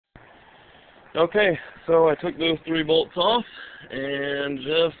Okay, so I took those 3 bolts off, and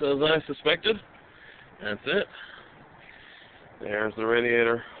just as I suspected, that's it. There's the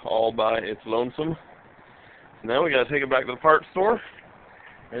radiator all by its lonesome. Now we gotta take it back to the parts store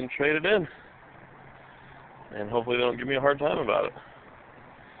and trade it in. And hopefully they don't give me a hard time about it.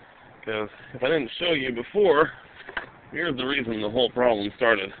 Because if I didn't show you before, here's the reason the whole problem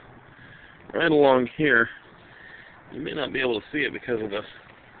started. Right along here, you may not be able to see it because of this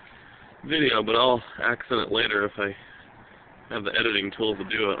video, but I'll accent it later if I have the editing tools to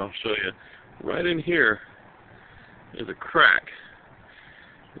do it. I'll show you. Right in here is a crack.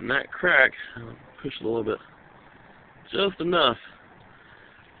 And that crack, I'll push it a little bit, just enough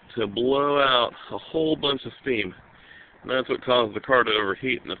to blow out a whole bunch of steam. And that's what caused the car to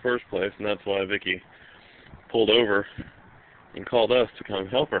overheat in the first place, and that's why Vicky pulled over and called us to come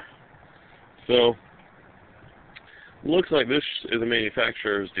help her. So, looks like this is a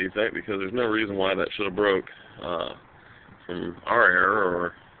manufacturer's defect because there's no reason why that should have broke from our error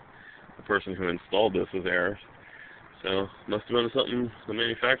or the person who installed this was error. So, must have been something the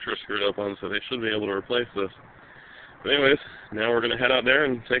manufacturer screwed up on, so they should be able to replace this. But anyways, now we're going to head out there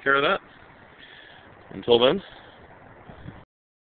and take care of that. Until then,